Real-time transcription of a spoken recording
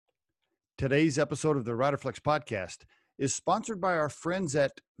Today's episode of the RiderFlex podcast is sponsored by our friends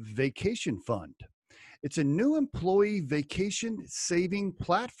at Vacation Fund. It's a new employee vacation saving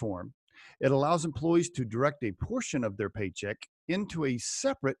platform. It allows employees to direct a portion of their paycheck into a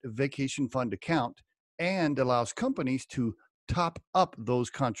separate vacation fund account and allows companies to top up those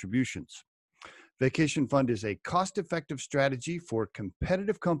contributions. Vacation Fund is a cost-effective strategy for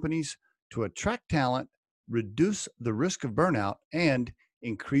competitive companies to attract talent, reduce the risk of burnout, and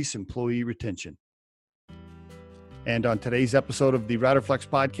increase employee retention. And on today's episode of the RiderFlex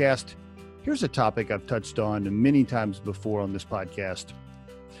podcast, here's a topic I've touched on many times before on this podcast: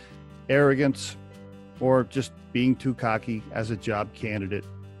 arrogance, or just being too cocky as a job candidate.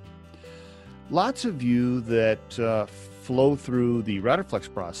 Lots of you that flow through the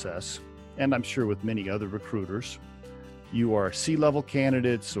RiderFlex process, and I'm sure with many other recruiters, you are C-level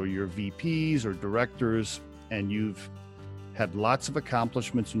candidates or you're VPs or directors, and you've had lots of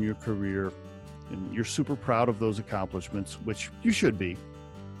accomplishments in your career, and you're super proud of those accomplishments, which you should be.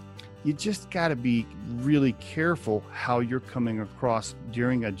 You just got to be really careful how you're coming across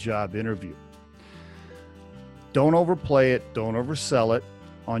during a job interview. Don't overplay it. Don't oversell it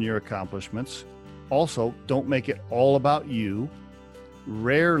on your accomplishments. Also, don't make it all about you.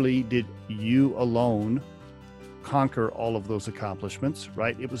 Rarely did you alone conquer all of those accomplishments,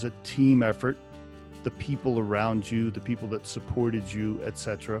 right? It was a team effort. The people around you, the people that supported you,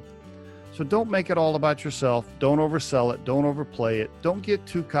 etc. So don't make it all about yourself. Don't oversell it. Don't overplay it. Don't get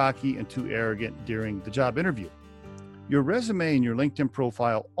too cocky and too arrogant during the job interview. Your resume and your LinkedIn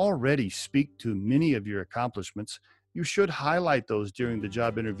profile already speak to many of your accomplishments. You should highlight those during the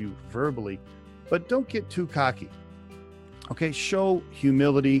job interview verbally, but don't get too cocky. Okay, show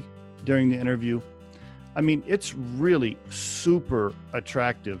humility during the interview. I mean, it's really super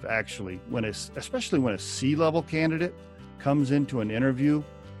attractive, actually, especially when a C-level candidate comes into an interview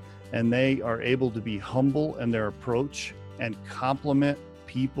and they are able to be humble in their approach and compliment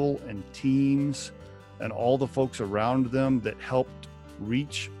people and teams and all the folks around them that helped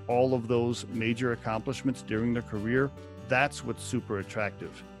reach all of those major accomplishments during their career. That's what's super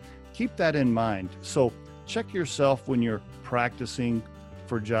attractive. Keep that in mind. So check yourself when you're practicing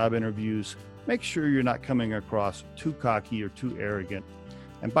for job interviews. Make sure you're not coming across too cocky or too arrogant.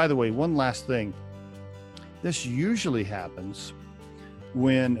 And by the way, one last thing. This usually happens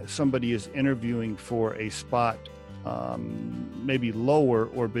when somebody is interviewing for a spot maybe lower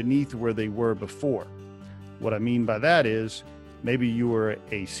or beneath where they were before. What I mean by that is maybe you were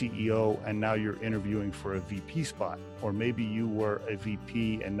a CEO and now you're interviewing for a VP spot, or maybe you were a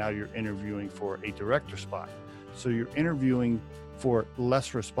VP and now you're interviewing for a director spot. So you're interviewing for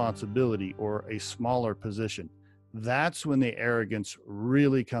less responsibility or a smaller position. That's when the arrogance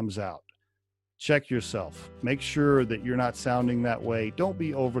really comes out. Check yourself. Make sure that you're not sounding that way. Don't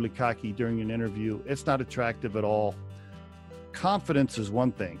be overly cocky during an interview. It's not attractive at all. Confidence is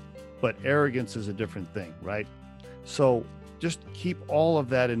one thing, but arrogance is a different thing, right? So just keep all of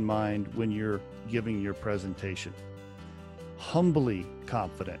that in mind when you're giving your presentation. Humbly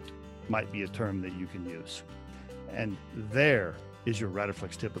confident might be a term that you can use. And there is your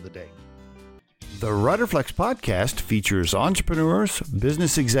RiderFlex tip of the day. The RiderFlex podcast features entrepreneurs,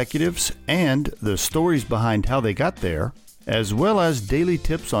 business executives, and the stories behind how they got there, as well as daily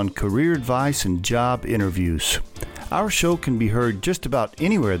tips on career advice and job interviews. Our show can be heard just about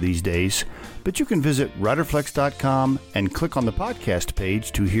anywhere these days, but you can visit riderflex.com and click on the podcast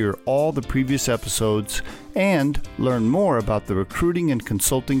page to hear all the previous episodes and learn more about the recruiting and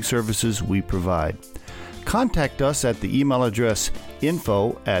consulting services we provide. Contact us at the email address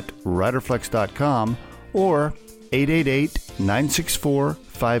info@riderflex.com or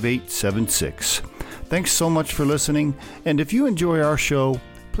 888-964-5876. Thanks so much for listening, and if you enjoy our show,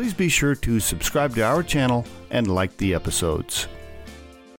 please be sure to subscribe to our channel and like the episodes.